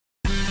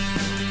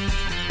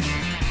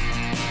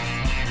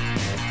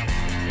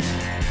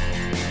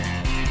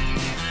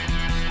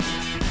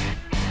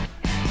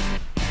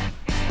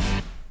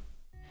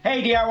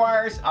Hey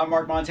DIYers, I'm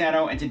Mark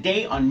Montano, and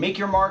today on Make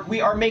Your Mark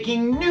we are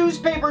making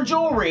newspaper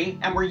jewelry,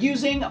 and we're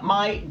using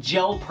my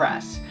gel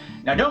press.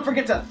 Now don't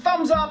forget to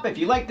thumbs up if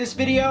you like this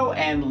video,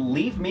 and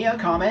leave me a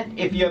comment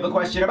if you have a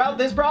question about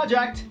this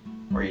project,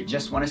 or you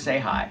just want to say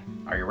hi.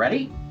 Are you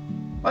ready?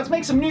 Let's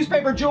make some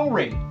newspaper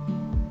jewelry.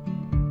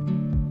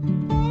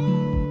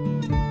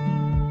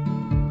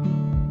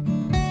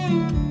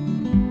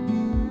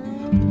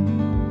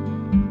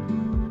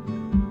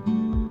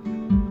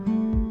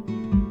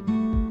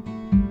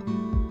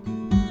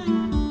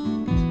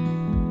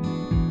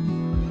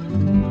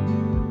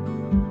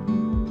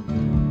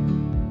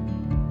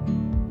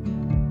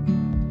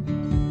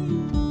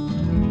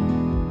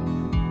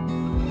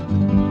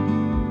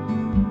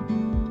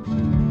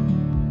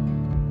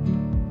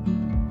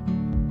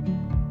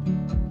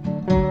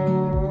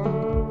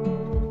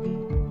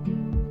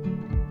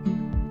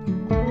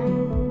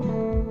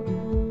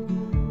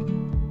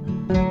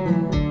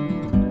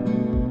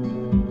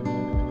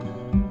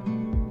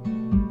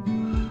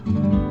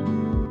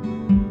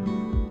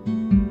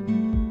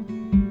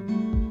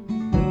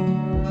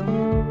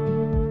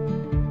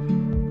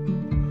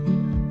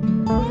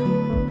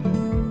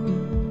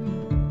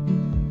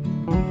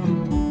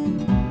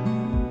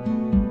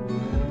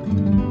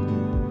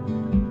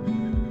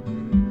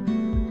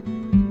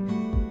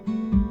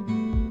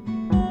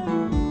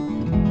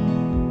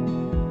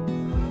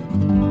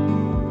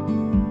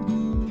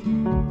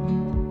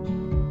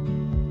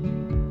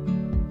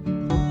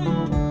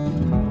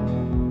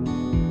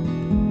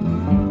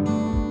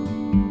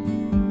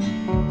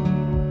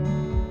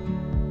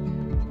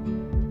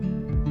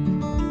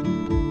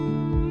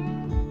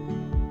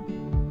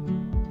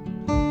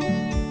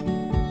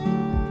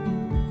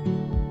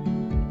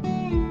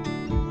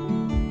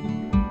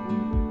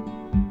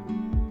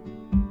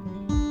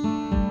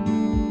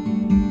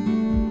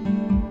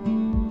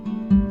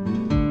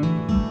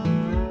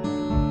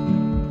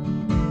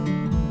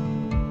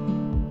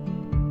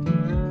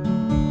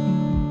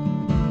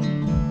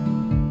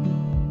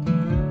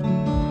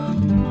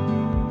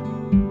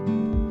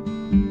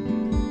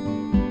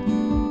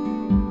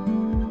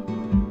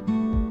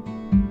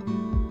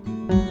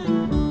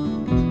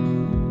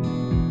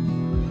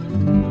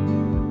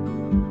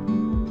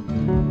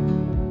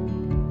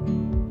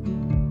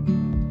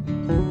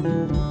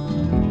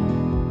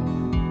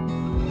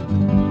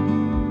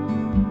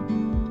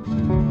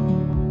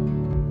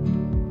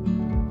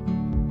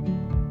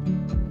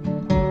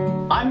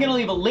 I'm going to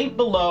leave a link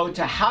below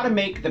to how to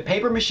make the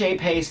paper mache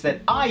paste that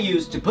I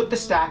use to put the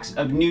stacks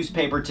of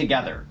newspaper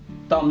together.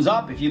 Thumbs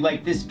up if you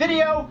like this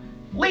video,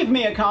 leave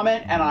me a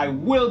comment and I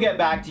will get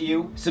back to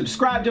you.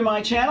 Subscribe to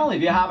my channel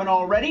if you haven't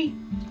already.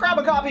 Grab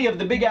a copy of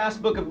the Big Ass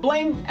Book of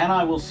Bling and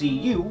I will see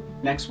you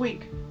next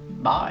week.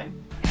 Bye.